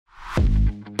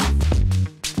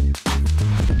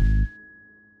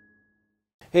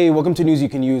Hey, welcome to News You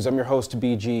Can Use. I'm your host,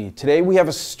 BG. Today we have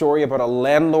a story about a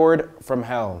landlord from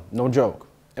hell. No joke.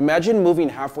 Imagine moving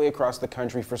halfway across the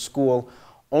country for school,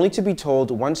 only to be told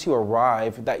once you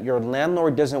arrive that your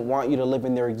landlord doesn't want you to live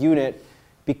in their unit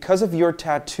because of your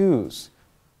tattoos.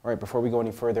 All right, before we go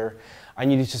any further, I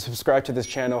need you to subscribe to this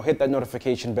channel, hit that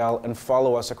notification bell, and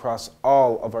follow us across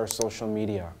all of our social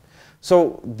media.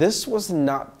 So this was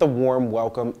not the warm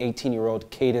welcome 18-year-old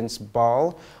Kadince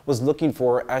Ball was looking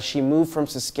for as she moved from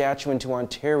Saskatchewan to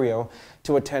Ontario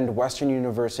to attend Western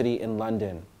University in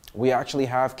London. We actually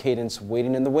have Kadince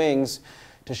waiting in the wings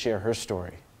to share her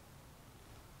story.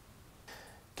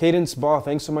 Kadince Ball,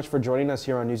 thanks so much for joining us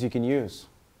here on News You Can Use.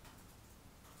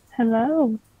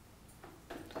 Hello.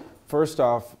 First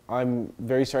off, I'm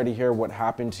very sorry to hear what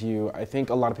happened to you. I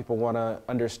think a lot of people want to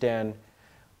understand,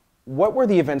 what were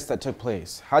the events that took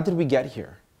place? How did we get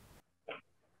here?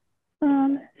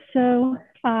 So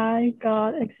I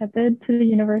got accepted to the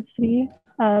University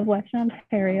of Western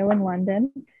Ontario in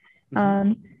London.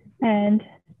 And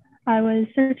I was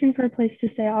searching for a place to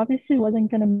stay. Obviously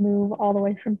wasn't going to move all the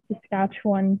way from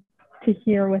Saskatchewan to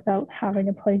here without having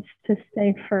a place to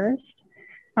stay first.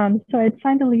 So I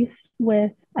signed a lease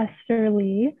with Esther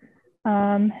Lee,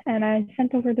 and I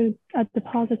sent over a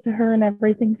deposit to her and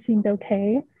everything seemed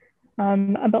okay.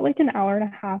 About like an hour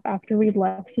and a half after we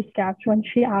left Saskatchewan,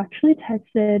 she actually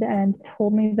texted and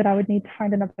told me that I would need to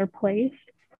find another place.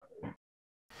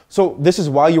 So this is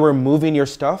while you were moving your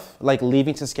stuff, like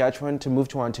leaving Saskatchewan to move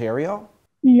to Ontario?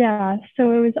 Yeah,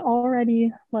 so it was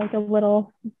already like a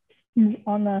little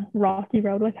on the rocky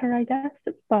road with her, I guess.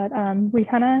 But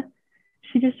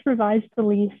she just revised the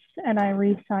lease and I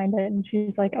re-signed it and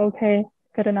she's like, okay,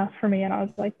 good enough for me. And I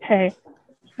was like, hey,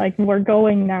 like we're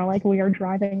going now, like we are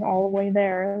driving all the way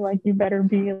there, like you better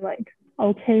be like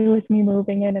okay with me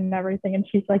moving in and everything. And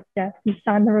she's like, yes, you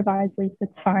signed the revised lease,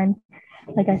 it's fine,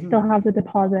 like I still have the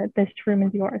deposit, this room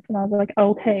is yours. And I was like,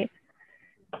 okay.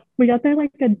 We got there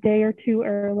like a day or two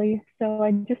early, so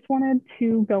I just wanted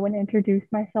to go and introduce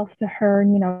myself to her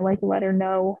and like let her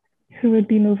know who would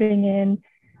be moving in,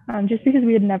 just because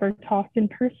we had never talked in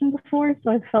person before, so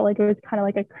I felt like it was kind of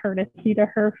like a courtesy to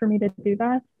her for me to do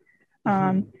that.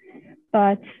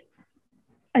 But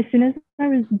as soon as I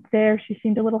was there, she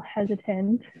seemed a little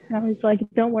hesitant. And I was like,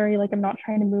 don't worry, like I'm not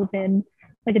trying to move in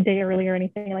like a day early or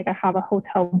anything. Like I have a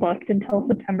hotel booked until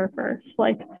September 1st.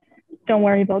 Like, don't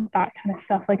worry about that kind of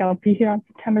stuff. Like I'll be here on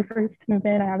September 1st to move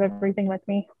in. I have everything with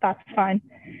me. That's fine.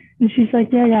 And she's like,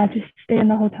 yeah, just stay in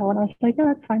the hotel. And I was like,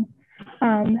 yeah, that's fine.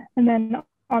 And then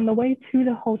on the way to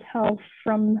the hotel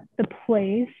from the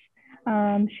place,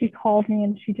 she called me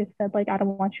and she just said, like, I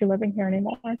don't want you living here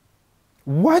anymore.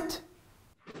 What?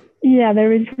 Yeah,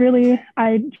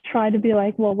 I tried to be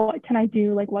like, well, what can I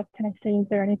do? Like, what can I say? Is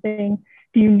there anything?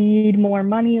 Do you need more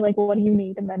money? Like, what do you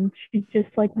need? And then she just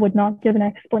like would not give an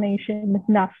explanation,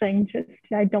 nothing. Just,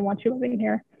 I don't want you living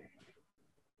here.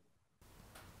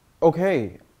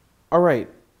 Okay. All right.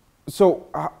 So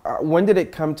when did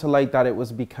it come to light that it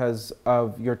was because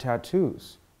of your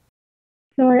tattoos?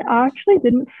 So I actually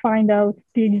didn't find out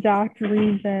the exact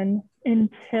reason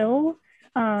until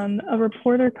a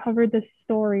reporter covered this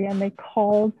story and they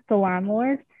called the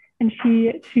landlord and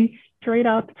she straight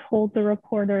up told the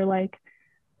reporter, like,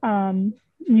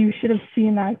 you should have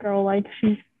seen that girl, like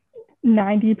she's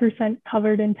 90%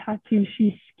 covered in tattoos,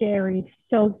 she's scary,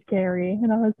 so scary.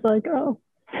 And I was like, oh.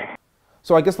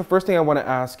 So I guess the first thing I want to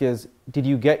ask is, did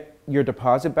you get your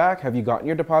deposit back? Have you gotten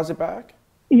your deposit back?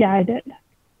 Yeah, I did.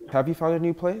 Have you found a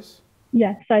new place?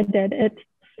 Yes, I did. It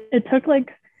took like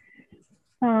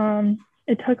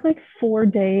 4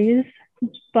 days,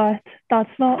 but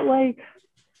that's not like,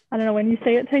 I don't know, when you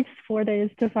say it takes 4 days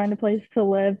to find a place to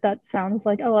live, that sounds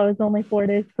like, oh, it was only 4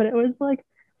 days, but it was like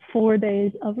 4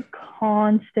 days of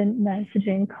constant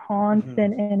messaging,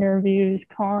 constant interviews,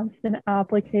 constant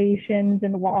applications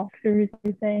and walkthroughs,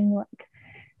 everything. Like,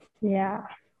 yeah.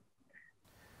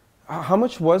 How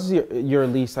much was your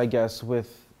lease, I guess,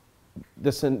 with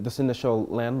this initial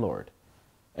landlord?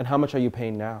 And how much are you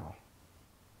paying now?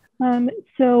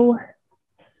 So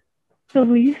the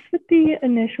lease with the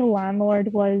initial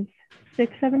landlord was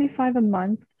 $675 a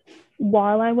month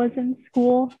while I was in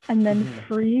school, and then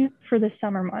free for the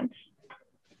summer months.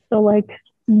 So like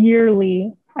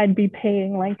yearly, I'd be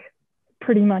paying like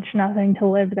pretty much nothing to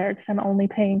live there because I'm only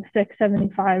paying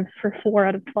 $675 for 4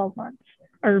 out of 12 months,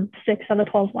 or 6 out of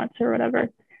 12 months or whatever.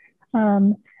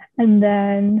 And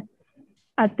then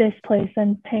at this place,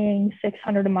 I'm paying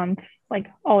 $600 a month, like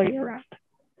all year round.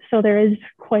 So there is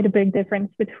quite a big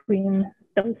difference between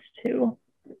those two.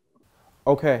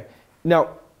 Okay.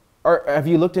 Now, have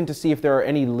you looked into see if there are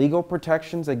any legal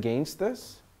protections against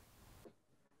this?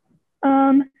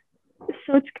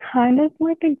 So it's kind of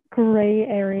like a gray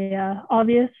area.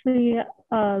 Obviously,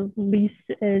 a lease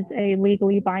is a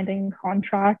legally binding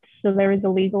contract, so there is a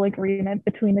legal agreement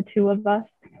between the two of us.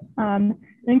 I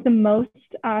think the most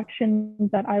action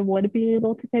that I would be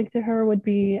able to take to her would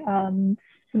be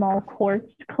small court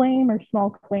claim or small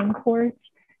claim court,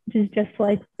 which is just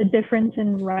like the difference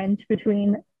in rent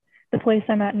between the place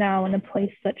I'm at now and the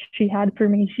place that she had for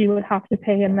me. She would have to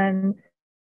pay, and then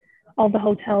all the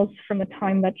hotels from the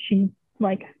time that she,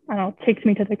 like, I don't know, takes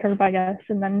me to the curb, I guess,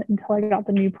 and then until I got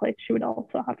the new place, she would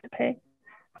also have to pay.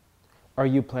 Are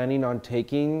you planning on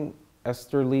taking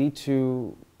Esther Lee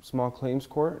to small claims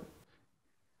court?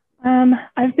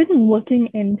 I've been looking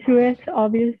into it,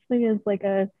 obviously, as like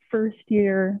a first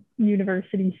year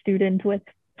university student with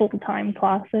full-time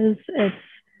classes. It's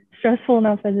stressful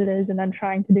enough as it is, and then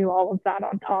trying to do all of that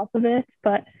on top of it.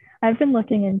 But I've been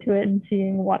looking into it and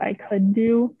seeing what I could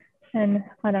do. And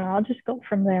I don't know, I'll just go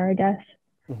from there, I guess.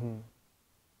 Mm-hmm.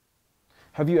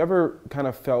 Have you ever kind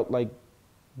of felt like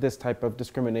this type of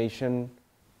discrimination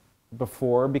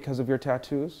before because of your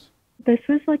tattoos? This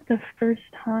was like the first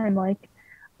time. Like,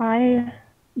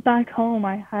 back home,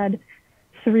 I had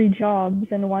 3 jobs,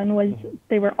 and one was,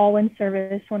 they were all in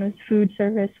service. One was food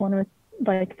service, one was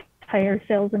like tire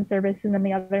sales and service, and then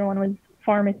the other one was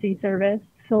pharmacy service.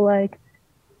 So like,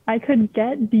 I could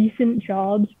get decent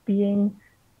jobs being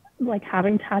like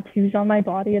having tattoos on my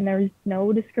body, and there was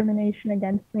no discrimination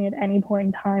against me at any point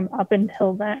in time up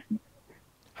until then.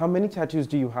 How many tattoos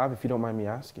do you have, if you don't mind me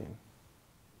asking?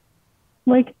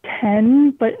 Like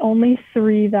 10, but only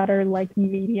 3 that are like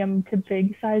medium to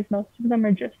big size. Most of them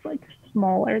are just like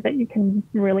smaller that you can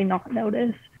really not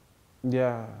notice.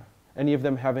 Yeah. Any of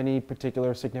them have any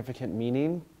particular significant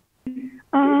meaning?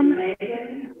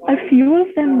 A few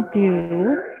of them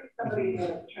do.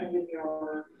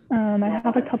 I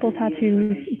have a couple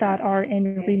tattoos that are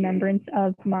in remembrance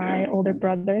of my older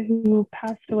brother who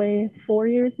passed away 4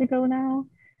 years ago now.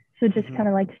 So just kind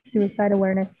of like suicide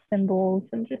awareness symbols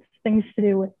and just things to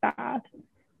do with that.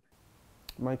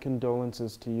 My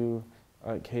condolences to you,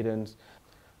 Kadince.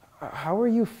 How are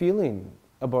you feeling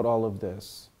about all of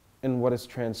this and what has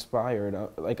transpired?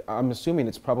 Like, I'm assuming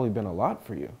it's probably been a lot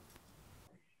for you.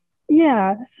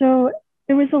 Yeah, so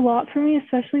it was a lot for me,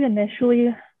 especially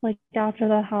initially. Like after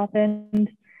that happened,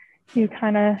 you're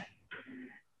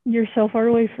so far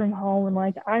away from home, and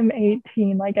like I'm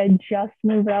 18, like I just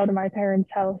moved out of my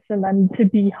parents' house, and then to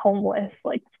be homeless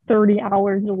like 30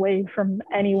 hours away from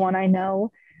anyone I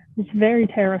know, it's very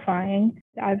terrifying.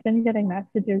 I've been getting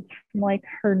messages from like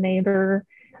her neighbor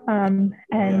and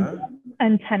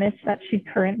tenants that she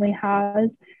currently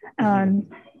has. And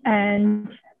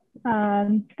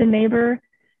the neighbor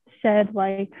said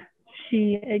like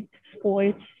she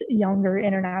exploits younger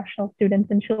international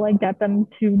students, and she'll like get them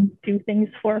to do things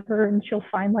for her, and she'll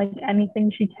find like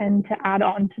anything she can to add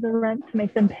on to the rent to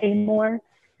make them pay more.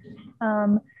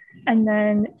 And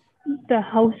then the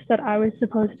house that I was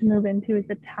supposed to move into is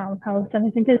a townhouse, and I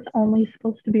think it's only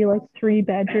supposed to be like 3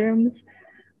 bedrooms,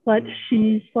 but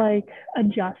she's like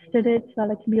adjusted it so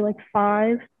that it can be like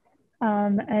 5.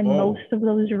 And most of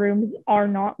those rooms are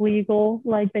not legal.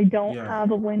 Like they don't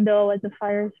have a window as a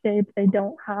fire escape. They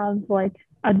don't have like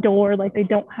a door. Like they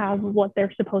don't have what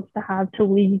they're supposed to have to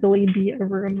legally be a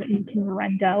room that you can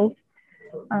rent out.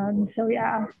 So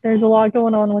yeah, there's a lot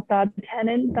going on with that. The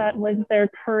tenant that lives there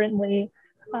currently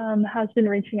has been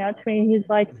reaching out to me. He's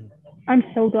like, I'm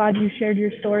so glad you shared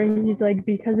your story. He's like,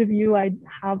 because of you, I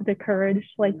have the courage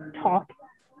to like talk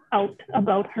out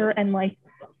about her and like,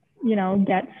 you know,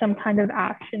 get some kind of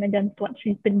action against what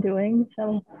she's been doing.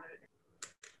 So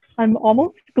I'm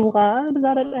almost glad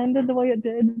that it ended the way it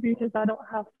did, because I don't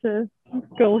have to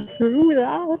go through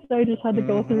that. I just had to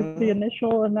go through the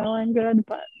initial, and now I'm good.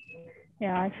 But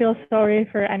yeah, I feel sorry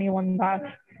for anyone that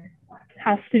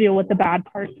has to deal with the bad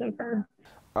parts of her.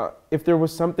 If there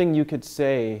was something you could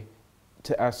say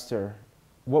to Esther,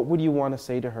 what would you want to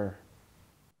say to her?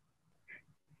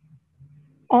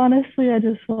 Honestly, I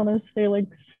just want to say, like,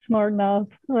 smart enough.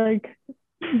 Like,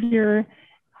 you're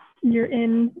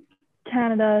in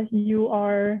Canada, you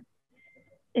are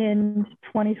in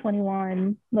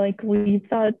 2021. Like, leave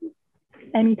that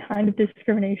any kind of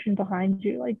discrimination behind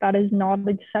you. Like, that is not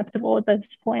acceptable at this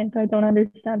point. I don't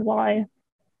understand why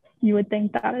you would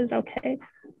think that is okay.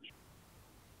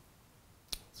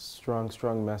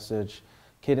 Strong message.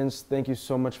 Kadince, thank you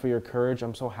so much for your courage.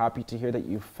 I'm so happy to hear that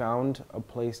you found a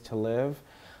place to live.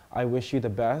 I wish you the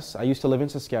best. I used to live in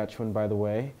Saskatchewan, by the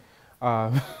way.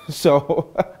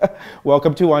 So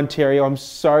welcome to Ontario. I'm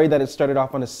sorry that it started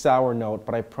off on a sour note,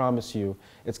 but I promise you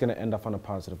it's going to end up on a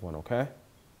positive one, okay?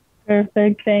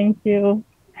 Perfect. Thank you.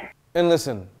 And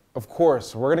listen, Of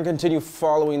course, we're going to continue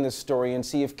following this story and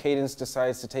see if Kadince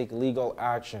decides to take legal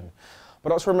action.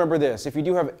 But also remember this, if you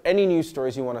do have any news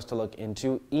stories you want us to look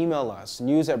into, email us,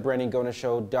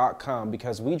 news@brandygonashow.com,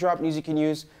 because we drop news you can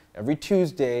use every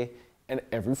Tuesday and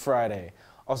every Friday.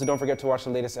 Also, don't forget to watch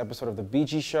the latest episode of The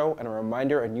BG Show, and a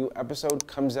reminder, a new episode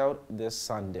comes out this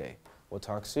Sunday. We'll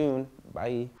talk soon.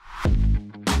 Bye.